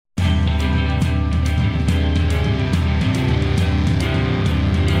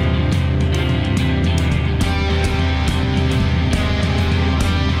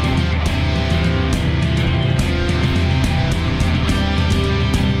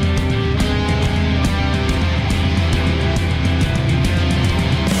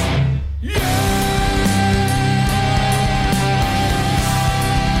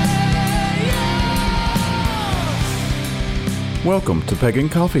Welcome to Pagan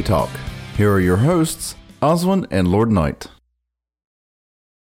Coffee Talk. Here are your hosts, Oswin and Lord Knight.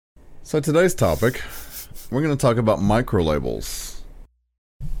 So today's topic, we're going to talk about microlabels.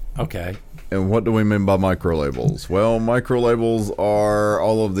 Okay. And what do we mean by microlabels? Well, microlabels are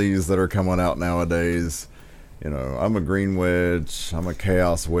all of these that are coming out nowadays. You know, I'm a green witch, I'm a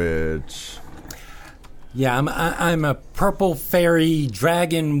chaos witch. Yeah, I'm a purple fairy,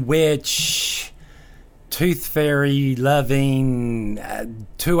 dragon witch, tooth fairy loving.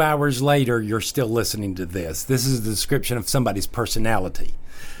 2 hours later, you're still listening to this. This is the description of somebody's personality.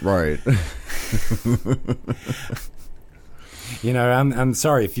 Right. You know, I'm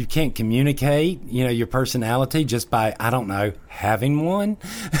sorry if you can't communicate, you know, your personality just by, I don't know, having one.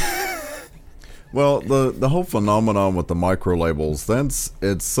 Well, the whole phenomenon with the microlabels,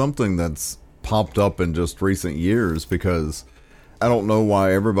 it's something that's popped up in just recent years, because I don't know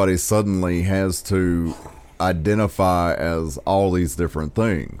why everybody suddenly has to identify as all these different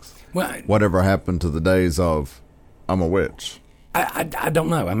things. Well, Whatever happened to the days of I'm a witch? I don't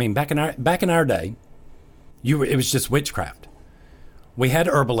know. I mean, back in our day, it was just witchcraft. We had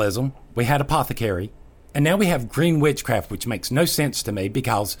herbalism, we had apothecary, and now we have green witchcraft, which makes no sense to me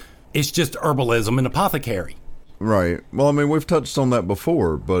because it's just herbalism and apothecary. Right. Well, I mean, we've touched on that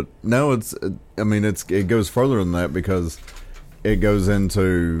before, but now it goes further than that, because it goes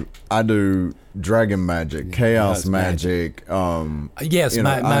into, I do dragon magic, chaos magic. Yes,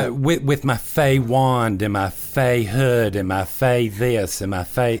 with my fey wand and my fey hood and my fey this and my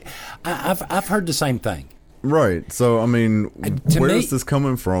fey. I've heard the same thing. Right. So, I mean, where me, is this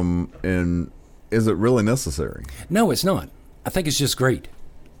coming from, and is it really necessary? No, it's not. I think it's just greed.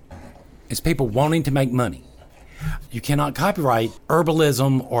 It's people wanting to make money. You cannot copyright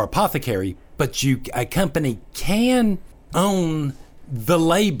herbalism or apothecary, but a company can own the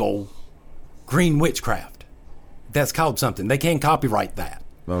label green witchcraft. That's called something. They can copyright that.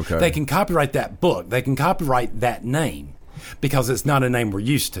 Okay. They can copyright that book. They can copyright that name because it's not a name we're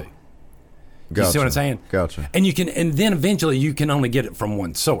used to. Gotcha. You see what I'm saying? Gotcha. And then eventually you can only get it from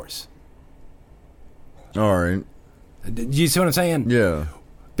one source. All right. Do you see what I'm saying? Yeah.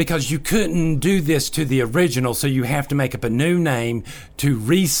 Because you couldn't do this to the original, so you have to make up a new name to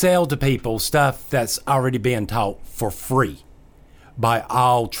resell to people stuff that's already being taught for free by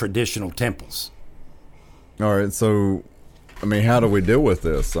all traditional temples. All right. So, I mean, how do we deal with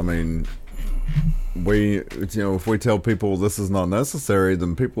this? I mean, if we tell people this is not necessary,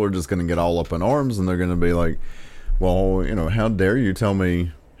 then people are just going to get all up in arms, and they're going to be like, well, how dare you tell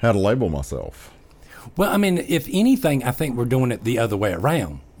me how to label myself? Well, I mean, if anything, I think we're doing it the other way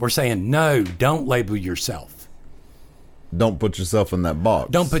around. We're saying, no, don't label yourself. Don't put yourself in that box.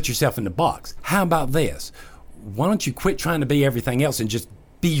 Don't put yourself in the box. How about this? Why don't you quit trying to be everything else and just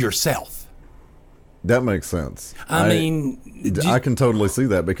be yourself? That makes sense. I mean, I can totally see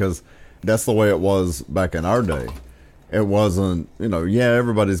that, because that's the way it was back in our day. It wasn't,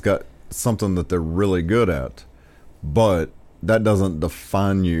 everybody's got something that they're really good at, but that doesn't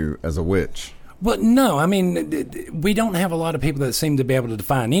define you as a witch. Well, no, I mean, we don't have a lot of people that seem to be able to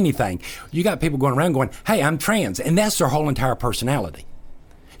define anything. You got people going around going, hey, I'm trans, and that's their whole entire personality.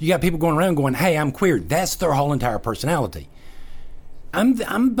 You got people going around going, hey, I'm queer. That's their whole entire personality. I'm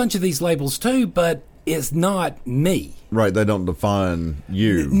a bunch of these labels too, but it's not me. Right, they don't define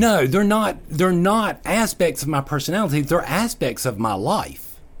you. No, they're not. They're not aspects of my personality. They're aspects of my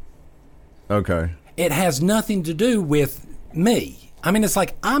life. Okay. It has nothing to do with me. I mean, it's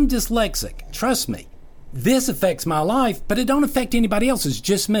like, I'm dyslexic. Trust me. This affects my life, but it don't affect anybody else. It's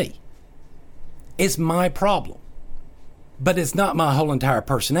just me. It's my problem. But it's not my whole entire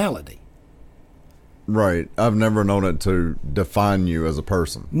personality. Right. I've never known it to define you as a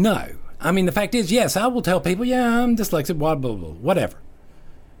person. No. I mean, the fact is, yes, I will tell people, yeah, I'm dyslexic, blah, blah, blah, whatever.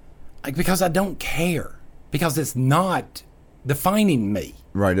 Because I don't care. Because it's not defining me.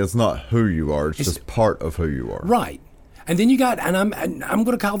 Right. It's not who you are. It's just part of who you are. Right. And then you got, and I'm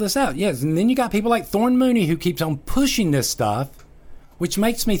going to call this out, yes, and then you got people like Thorn Mooney who keeps on pushing this stuff, which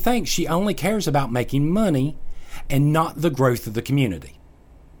makes me think she only cares about making money and not the growth of the community.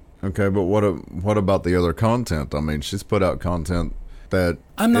 Okay, but what about the other content? I mean, she's put out content that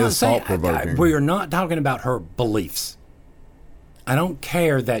is thought-provoking. We are not talking about her beliefs. I don't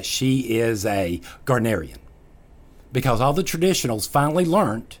care that she is a Gardnerian, because all the traditionals finally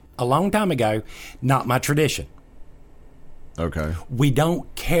learned a long time ago, not my tradition. Okay. We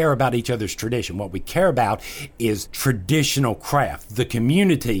don't care about each other's tradition. What we care about is traditional craft. The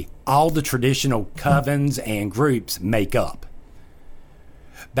community, all the traditional covens and groups make up.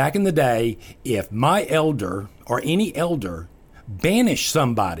 Back in the day, if my elder or any elder banished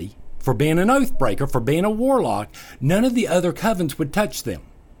somebody for being an oath breaker, for being a warlock, none of the other covens would touch them.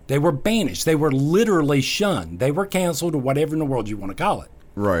 They were banished. They were literally shunned. They were canceled, or whatever in the world you want to call it.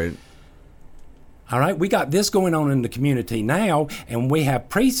 Right. All right, we got this going on in the community now, and we have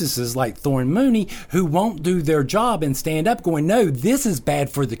priestesses like Thorn Mooney who won't do their job and stand up going, no, this is bad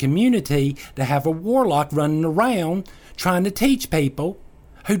for the community to have a warlock running around trying to teach people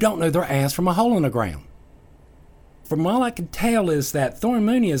who don't know their ass from a hole in the ground. From all I can tell is that Thorn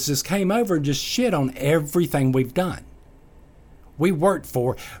Mooney has just came over and just shit on everything we've done. We worked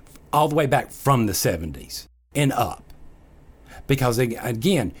for all the way back from the 70s and up. Because,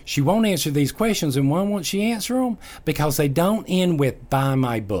 again, she won't answer these questions, and why won't she answer them? Because they don't end with buy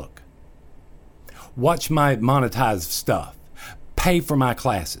my book, watch my monetized stuff, pay for my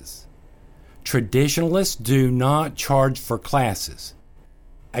classes. Traditionalists do not charge for classes.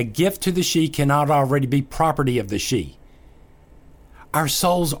 A gift to the she cannot already be property of the she. Our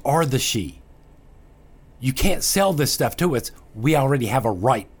souls are the she. You can't sell this stuff to us. We already have a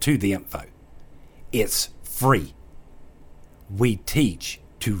right to the info. It's free. We teach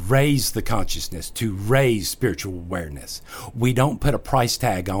to raise the consciousness, to raise spiritual awareness. We don't put a price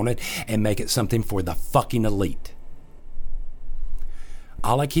tag on it and make it something for the fucking elite.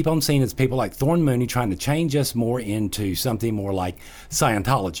 All I keep on seeing is people like Thorn Mooney trying to change us more into something more like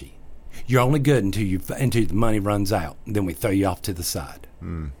Scientology. You're only good until the money runs out, and then we throw you off to the side.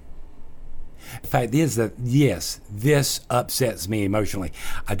 The fact is that, yes, this upsets me emotionally.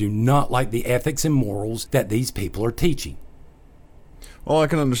 I do not like the ethics and morals that these people are teaching. Well, I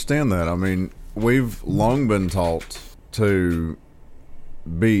can understand that. I mean, we've long been taught to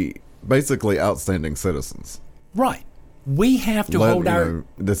be basically outstanding citizens. Right. We have to hold our...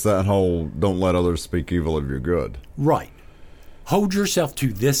 It's that whole, don't let others speak evil of your good. Right. Hold yourself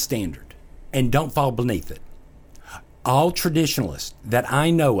to this standard and don't fall beneath it. All traditionalists that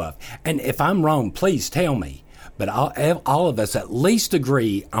I know of, and if I'm wrong, please tell me, but all of us at least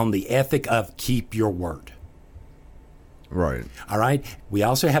agree on the ethic of keep your word. Right. All right. We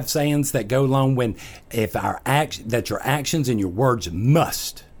also have sayings that go along when that your actions and your words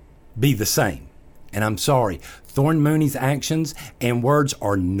must be the same. And I'm sorry, Thorn Mooney's actions and words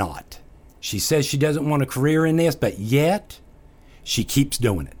are not. She says she doesn't want a career in this, but yet she keeps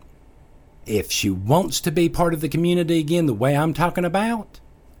doing it. If she wants to be part of the community again, the way I'm talking about,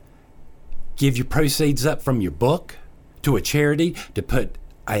 give your proceeds up from your book to a charity to put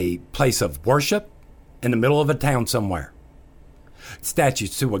a place of worship in the middle of a town somewhere.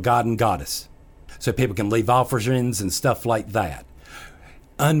 Statues to a god and goddess so people can leave offerings and stuff like that.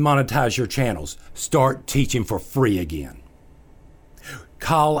 Unmonetize your channels. Start teaching for free again.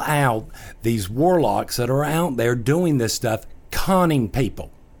 Call out these warlocks that are out there doing this stuff, conning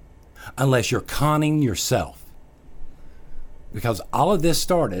people, unless you're conning yourself. Because all of this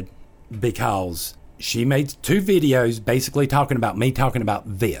started because she made 2 videos basically talking about me talking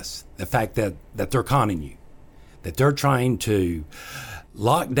about this, the fact that they're conning you, that they're trying to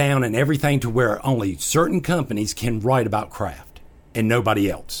lock down and everything to where only certain companies can write about craft and nobody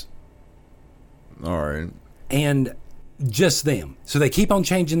else. All right. And just them. So they keep on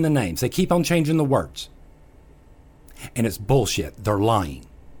changing the names. They keep on changing the words. And it's bullshit. They're lying.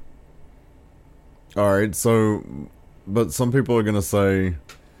 All right. So, but some people are going to say,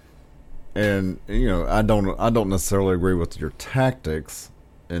 and you know, I don't necessarily agree with your tactics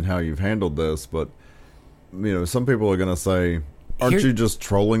and how you've handled this, but you know, some people are going to say, aren't you just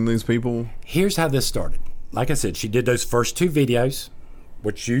trolling these people? Here's how this started. Like I said, she did those first 2 videos,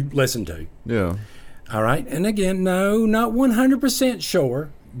 which you listened to. Yeah. All right. And again, no, not 100%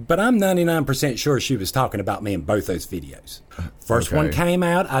 sure, but I'm 99% sure she was talking about me in both those videos. First one came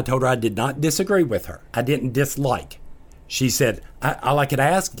out. I told her I did not disagree with her. I didn't dislike. She said, all I could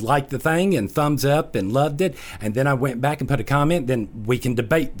ask, liked the thing and thumbs up and loved it. And then I went back and put a comment, then we can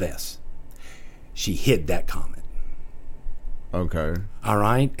debate this. She hid that comment. Okay. All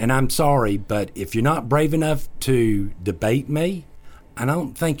right. And I'm sorry, but if you're not brave enough to debate me, I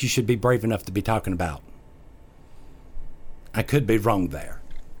don't think you should be brave enough to be talking about. I could be wrong there.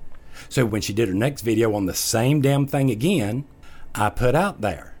 So when she did her next video on the same damn thing again, I put out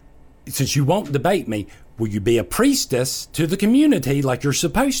there, since you won't debate me, will you be a priestess to the community like you're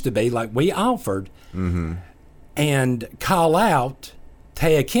supposed to be, like we offered, and call out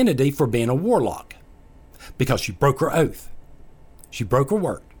Taya Kennedy for being a warlock? Because she broke her oath. She broke her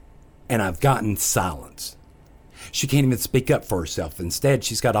word. And I've gotten silence. She can't even speak up for herself. Instead,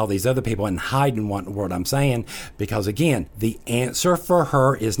 she's got all these other people and hiding what I'm saying. Because again, the answer for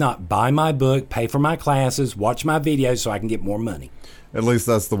her is not buy my book, pay for my classes, watch my videos so I can get more money. At least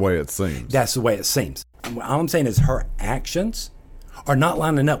that's the way it seems. That's the way it seems. All I'm saying is her actions or not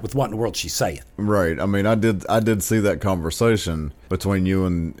lining up with what in the world she's saying. Right. I mean, I did see that conversation between you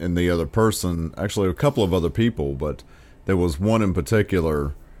and the other person, actually a couple of other people, but there was one in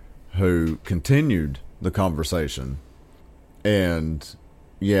particular who continued the conversation. And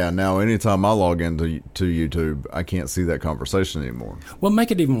yeah, now anytime I log into YouTube, I can't see that conversation anymore. Well,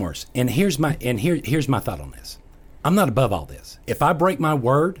 make it even worse. And here's my thought on this. I'm not above all this. If I break my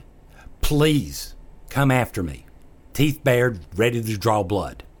word, please come after me. Teeth bared, ready to draw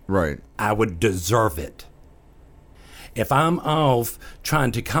blood. Right. I would deserve it. If I'm off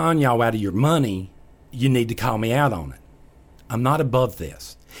trying to con y'all out of your money, you need to call me out on it. I'm not above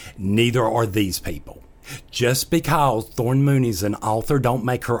this. Neither are these people. Just because Thorn Mooney's an author don't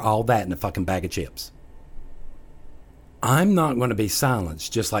make her all that in a fucking bag of chips. I'm not going to be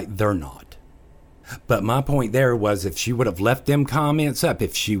silenced just like they're not. But my point there was, if she would have left them comments up,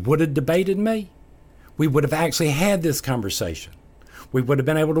 if she would have debated me, we would have actually had this conversation. We would have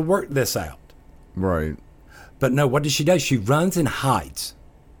been able to work this out. Right. But no, what does she do? She runs and hides.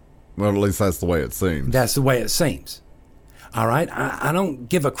 Well, at least that's the way it seems. That's the way it seems. All right? I don't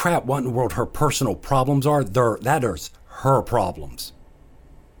give a crap what in the world her personal problems are. That is her problems.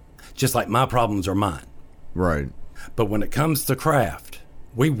 Just like my problems are mine. Right. But when it comes to craft,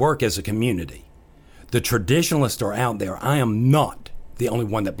 we work as a community. The traditionalists are out there. I am not the only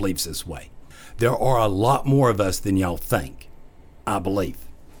one that believes this way. There are a lot more of us than y'all think, I believe.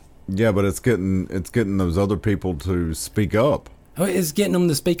 Yeah, but it's getting those other people to speak up. It's getting them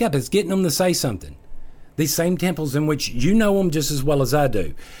to speak up. It's getting them to say something. These same temples in which you know them just as well as I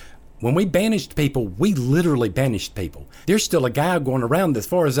do. When we banished people, we literally banished people. There's still a guy going around, as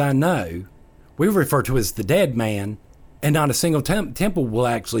far as I know, we refer to as the dead man, and not a single temple will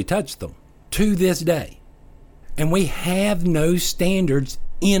actually touch them to this day. And we have no standards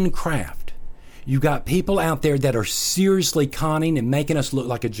in craft. You got people out there that are seriously conning and making us look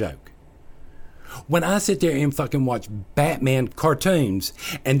like a joke. When I sit there and fucking watch Batman cartoons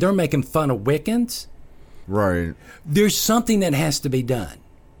and they're making fun of Wiccans, right, there's something that has to be done.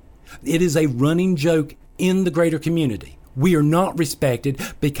 It is a running joke in the greater community. We are not respected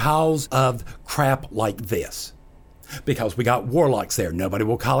because of crap like this. Because we got warlocks there. Nobody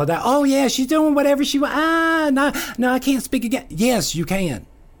will call it out. Oh, yeah, she's doing whatever she wants. No, I can't speak again. Yes, you can.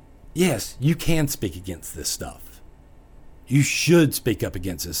 Yes, you can speak against this stuff. You should speak up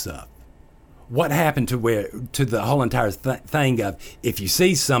against this stuff. What happened to the whole entire thing of, if you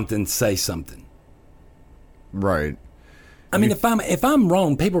see something, say something? Right. I mean, if I'm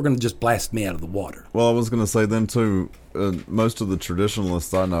wrong, people are going to just blast me out of the water. Well, I was going to say then too, most of the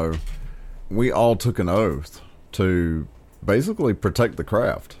traditionalists I know, we all took an oath to basically protect the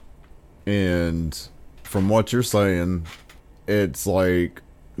craft. And from what you're saying, it's like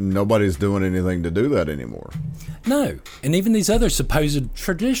nobody's doing anything to do that anymore. No. And even these other supposed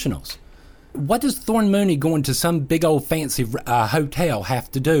traditionals. What does Thorn Mooney going to some big old fancy hotel have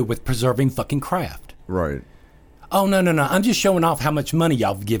to do with preserving fucking craft? Right. Oh, no. I'm just showing off how much money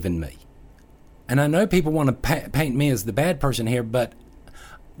y'all have given me. And I know people want to paint me as the bad person here, but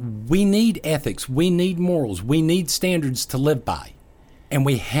we need ethics. We need morals. We need standards to live by. And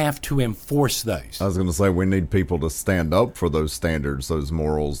we have to enforce those. I was going to say, we need people to stand up for those standards, those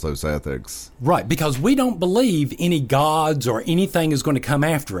morals, those ethics. Right, because we don't believe any gods or anything is going to come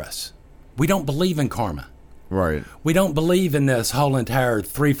after us. We don't believe in karma. Right. We don't believe in this whole entire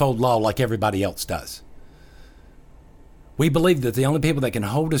threefold law like everybody else does. We believe that the only people that can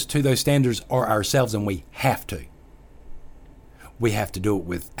hold us to those standards are ourselves, and we have to. We have to do it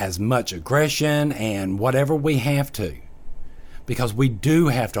with as much aggression and whatever we have to. Because we do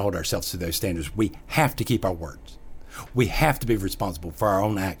have to hold ourselves to those standards. We have to keep our words. We have to be responsible for our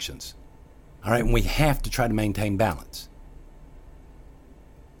own actions. All right? And we have to try to maintain balance.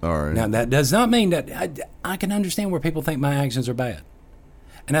 All right. Now, that does not mean that I can understand where people think my actions are bad.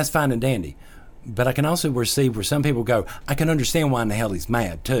 And that's fine and dandy. But I can also see where some people go, I can understand why in the hell he's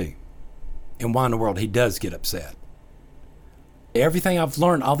mad, too. And why in the world he does get upset. Everything I've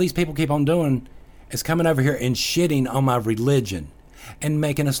learned, all these people keep on doing is coming over here and shitting on my religion and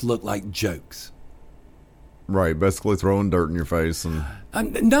making us look like jokes. Right, basically throwing dirt in your face. And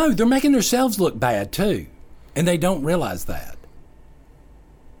no, they're making themselves look bad, too. And they don't realize that.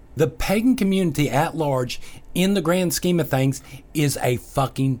 The pagan community at large, in the grand scheme of things, is a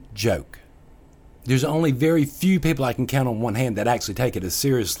fucking joke. There's only very few people I can count on one hand that actually take it as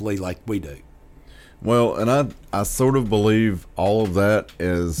seriously like we do. Well, and I sort of believe all of that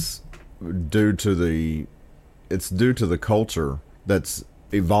is due to the culture that's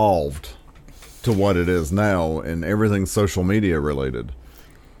evolved to what it is now, and everything's social media related.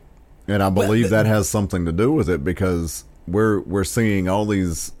 And I believe that has something to do with it, because we're seeing all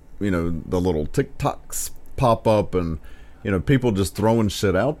these, the little TikToks pop up, and people just throwing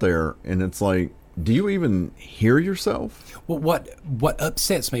shit out there, and it's like, do you even hear yourself? Well, what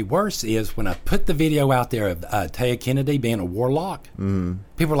upsets me worse is when I put the video out there of Taya Kennedy being a warlock,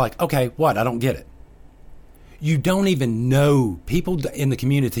 people are like, okay, what? I don't get it. You don't even know. People in the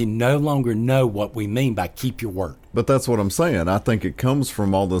community no longer know what we mean by keep your word. But that's what I'm saying. I think it comes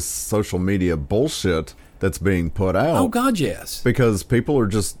from all this social media bullshit that's being put out. Oh, God, yes. Because people are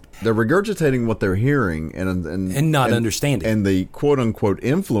they're regurgitating what they're hearing and not understanding. And the quote-unquote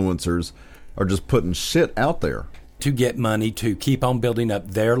influencers are just putting shit out there. To get money, to keep on building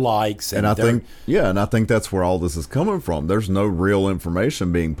up their likes. And I think that's where all this is coming from. There's no real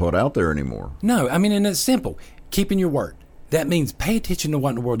information being put out there anymore. No, I mean, and it's simple. Keeping your word. That means pay attention to what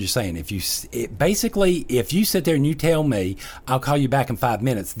in the world you're saying. If you sit there and you tell me, I'll call you back in 5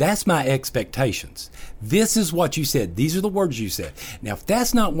 minutes, that's my expectations. This is what you said. These are the words you said. Now, if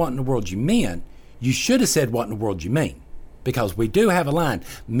that's not what in the world you meant, you should have said what in the world you mean. Because we do have a line,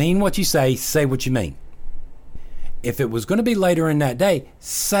 mean what you say what you mean. If it was going to be later in that day,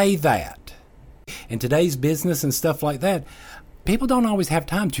 say that. In today's business and stuff like that, people don't always have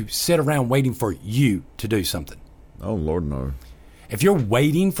time to sit around waiting for you to do something. Oh, Lord, no. If you're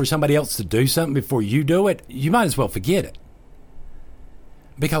waiting for somebody else to do something before you do it, you might as well forget it.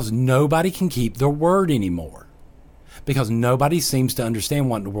 Because nobody can keep their word anymore. Because nobody seems to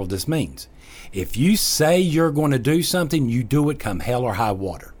understand what in the world this means. If you say you're going to do something, you do it come hell or high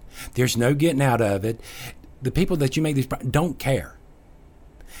water. There's no getting out of it. The people that you make these don't care.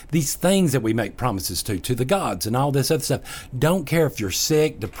 These things that we make promises to the gods and all this other stuff, don't care if you're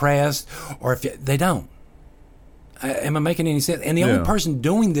sick, depressed, or if they don't. Am I making any sense? And the only person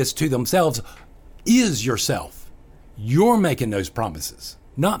doing this to themselves is yourself. You're making those promises,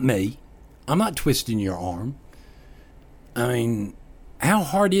 not me. I'm not twisting your arm. I mean, how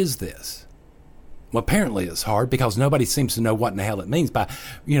hard is this? Well, apparently it's hard because nobody seems to know what in the hell it means by,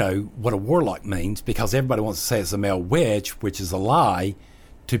 what a warlock means, because everybody wants to say it's a male witch, which is a lie,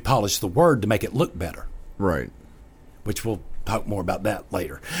 to polish the word to make it look better. Right. Which we'll talk more about that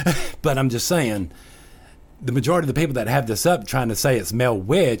later. But I'm just saying, the majority of the people that have this up trying to say it's male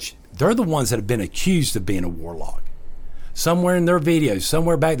witch, they're the ones that have been accused of being a warlock. Somewhere in their videos,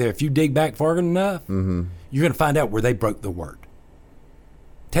 somewhere back there, if you dig back far enough, you're going to find out where they broke the word.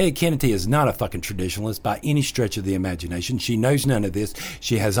 Taya Kennedy is not a fucking traditionalist by any stretch of the imagination. She knows none of this.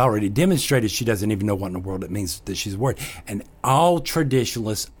 She has already demonstrated she doesn't even know what in the world it means that she's a word. And all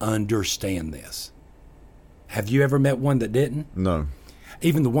traditionalists understand this. Have you ever met one that didn't? No.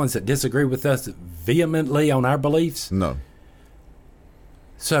 Even the ones that disagree with us vehemently on our beliefs? No.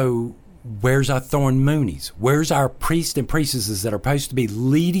 So where's our Thorn Moonies? Where's our priests and priestesses that are supposed to be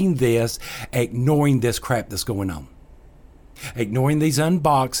leading this, ignoring this crap that's going on? Ignoring these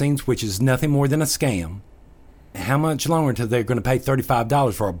unboxings, which is nothing more than a scam. How much longer until they're going to pay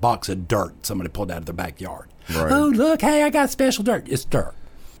 $35 for a box of dirt somebody pulled out of their backyard? Right. Oh, look, hey, I got special dirt. It's dirt.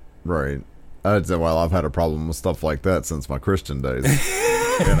 Right. I'd say, well, I've had a problem with stuff like that since my Christian days.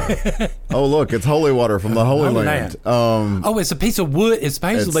 Oh, look, it's holy water from the Holy Land. It's a piece of wood. It's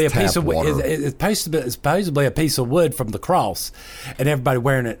supposedly It's a piece tap of wood. water. It's supposedly a piece of wood from the cross, and everybody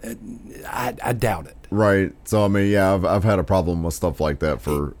wearing it. I doubt it. Right. So, I mean, yeah, I've had a problem with stuff like that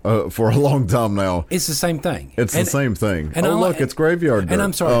for a long time now. It's the same thing. It's the same thing. And look, it's graveyard dirt. And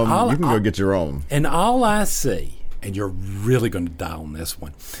I'm sorry. You can go get your own. And all I see, and you're really going to die on this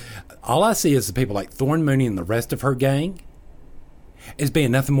one, all I see is the people like Thorn Mooney and the rest of her gang is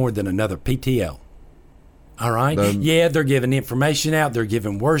being nothing more than another PTL. All right? They're giving information out. They're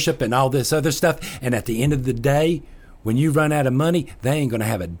giving worship and all this other stuff. And at the end of the day, when you run out of money, they ain't going to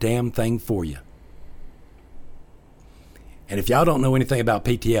have a damn thing for you. And if y'all don't know anything about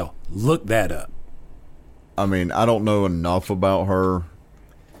PTL, look that up. I mean, I don't know enough about her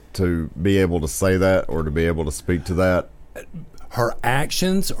to be able to say that or to be able to speak to that. Her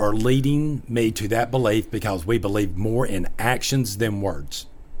actions are leading me to that belief because we believe more in actions than words.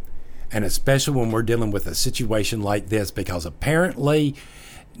 And especially when we're dealing with a situation like this, because apparently,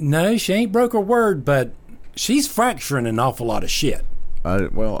 no, she ain't broke her word, but she's fracturing an awful lot of shit.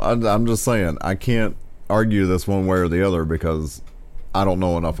 I'm just saying, I can't argue this one way or the other because I don't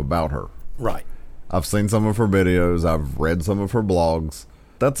know enough about her. Right. I've seen some of her videos. I've read some of her blogs.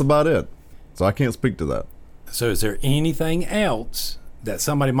 That's about it. So I can't speak to that. So is there anything else that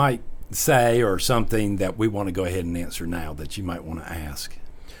somebody might say or something that we want to go ahead and answer now that you might want to ask?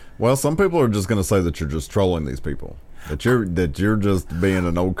 Well, some people are just going to say that you're just trolling these people. That you're just being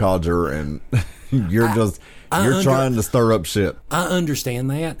an old codger and you're trying to stir up shit. I understand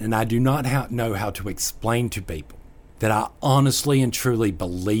that, and I do not know how to explain to people that I honestly and truly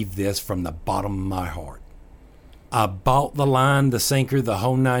believe this from the bottom of my heart. I bought the line, the sinker, the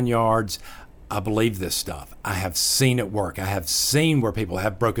whole 9 yards. I believe this stuff. I have seen it work. I have seen where people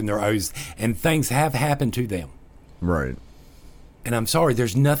have broken their oaths and things have happened to them. Right. And I'm sorry,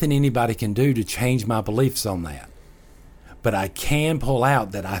 there's nothing anybody can do to change my beliefs on that. But I can pull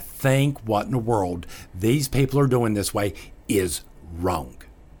out that I think what in the world these people are doing this way is wrong.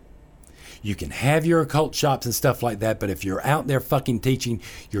 You can have your occult shops and stuff like that, but if you're out there fucking teaching,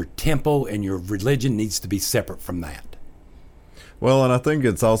 your temple and your religion needs to be separate from that. Well, and I think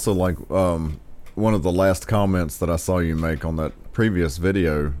it's also like one of the last comments that I saw you make on that previous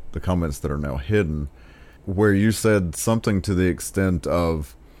video, the comments that are now hidden, where you said something to the extent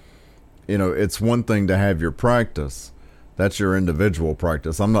of, you know, it's one thing to have your practice. That's your individual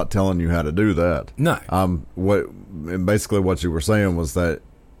practice. I'm not telling you how to do that. No. Basically what you were saying was that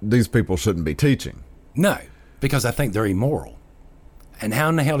these people shouldn't be teaching. No, because I think they're immoral. And how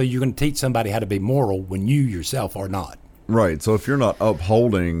in the hell are you going to teach somebody how to be moral when you yourself are not? Right. So if you're not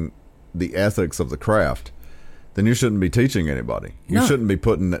upholding the ethics of the craft, then you shouldn't be teaching anybody. You shouldn't be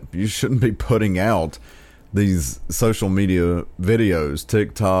putting out these social media videos,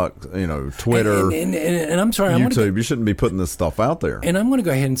 TikTok, Twitter, and I'm sorry, YouTube. You shouldn't be putting this stuff out there. And I'm going to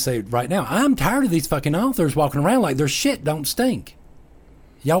go ahead and say it right now. I'm tired of these fucking authors walking around like their shit don't stink.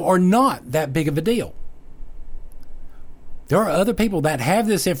 Y'all are not that big of a deal. There are other people that have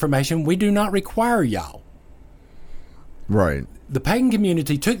this information. We do not require y'all. Right. The pagan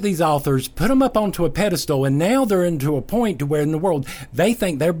community took these authors, put them up onto a pedestal, and now they're into a point to where in the world they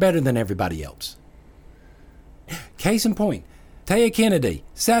think they're better than everybody else. Case in point, Taya Kennedy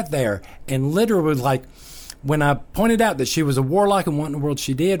sat there and literally was like, when I pointed out that she was a warlock and what in the world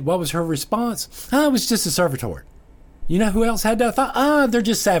she did, what was her response? I was just a servitor. You know who else had that thought? They're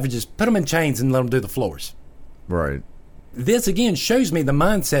just savages. Put them in chains and let them do the floors. Right. This, again, shows me the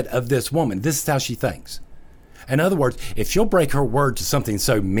mindset of this woman. This is how she thinks. In other words, if she'll break her word to something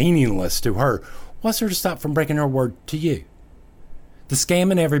so meaningless to her, what's her to stop from breaking her word to you? The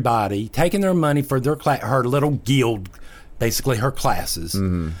scamming everybody, taking their money for their her little guild, basically her classes,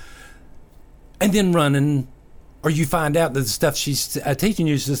 and then running, or you find out that the stuff she's teaching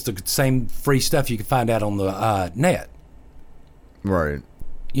you is just the same free stuff you can find out on the net. Right.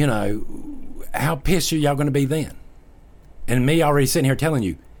 You know, how pissed are y'all going to be then? And me already sitting here telling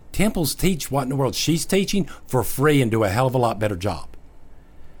you, temples teach what in the world she's teaching for free and do a hell of a lot better job.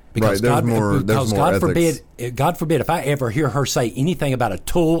 Because right, God forbid if I ever hear her say anything about a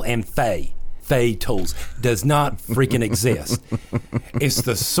tool and Fae tools does not freaking exist. It's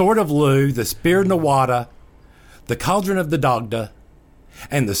the sword of Lu, the spear of Nawada, the cauldron of the Dagda,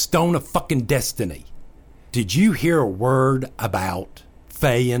 and the stone of fucking destiny. Did you hear a word about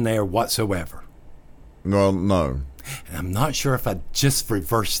Fae in there whatsoever? Well, no. And I'm not sure if I just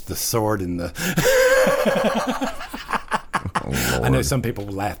reversed the sword and the... I know some people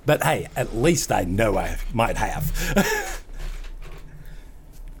will laugh, but hey, at least I know I might have.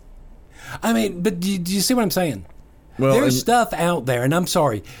 I mean, but do you see what I'm saying? Well, there's stuff out there, and I'm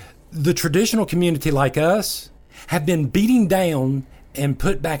sorry, the traditional community like us have been beaten down and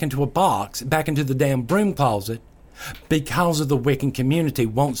put back into a box, back into the damn broom closet, because of the Wiccan community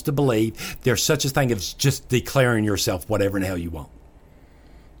wants to believe there's such a thing as just declaring yourself whatever in the hell you want.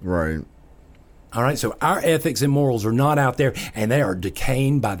 Right. All right, so our ethics and morals are not out there, and they are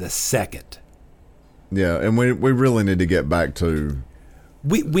decaying by the second. Yeah, and we really need to get back to...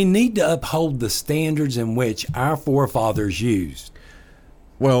 We need to uphold the standards in which our forefathers used.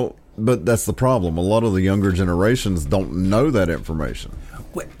 Well, but that's the problem. A lot of the younger generations don't know that information.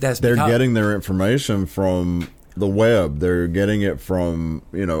 They're getting their information from the web. They're getting it from,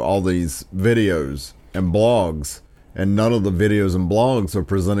 all these videos and blogs, and none of the videos and blogs are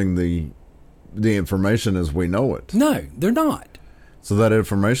presenting the information as we know it. No, they're not. So that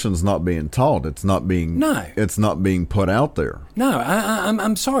information is not being taught. It's not being It's not being put out there. No,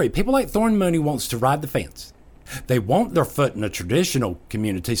 I'm sorry. People like Thorn Mooney wants to ride the fence. They want their foot in a traditional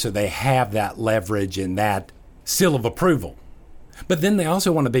community, so they have that leverage and that seal of approval. But then they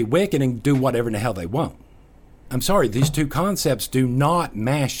also want to be wicked and do whatever in the hell they want. I'm sorry, these two concepts do not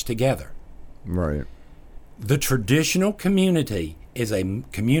mash together. Right. The traditional community is a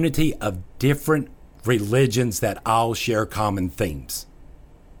community of different religions that all share common themes.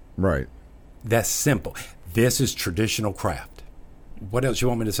 Right. That's simple. This is traditional craft. What else you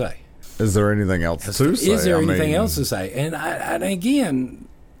want me to say? Is there anything else to say? Is there anything else to say? And again,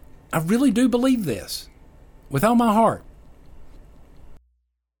 I really do believe this with all my heart.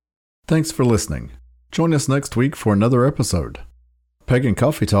 Thanks for listening. Join us next week for another episode. Pagan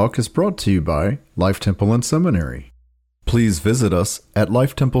Coffee Talk is brought to you by Life Temple and Seminary. Please visit us at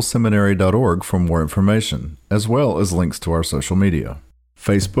lifetempleseminary.org for more information, as well as links to our social media: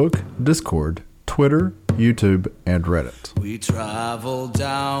 Facebook, Discord, Twitter, YouTube, and Reddit. We travel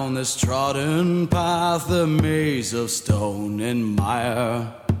down this trodden path, a maze of stone and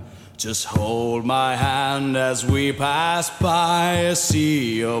mire. Just hold my hand as we pass by a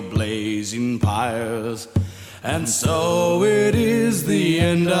sea of blazing pyres. And so it is the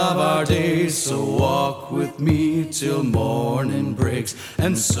end of our days, so walk with me till morning breaks.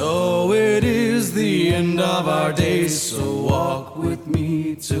 And so it is the end of our days, so walk with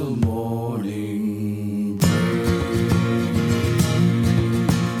me till morning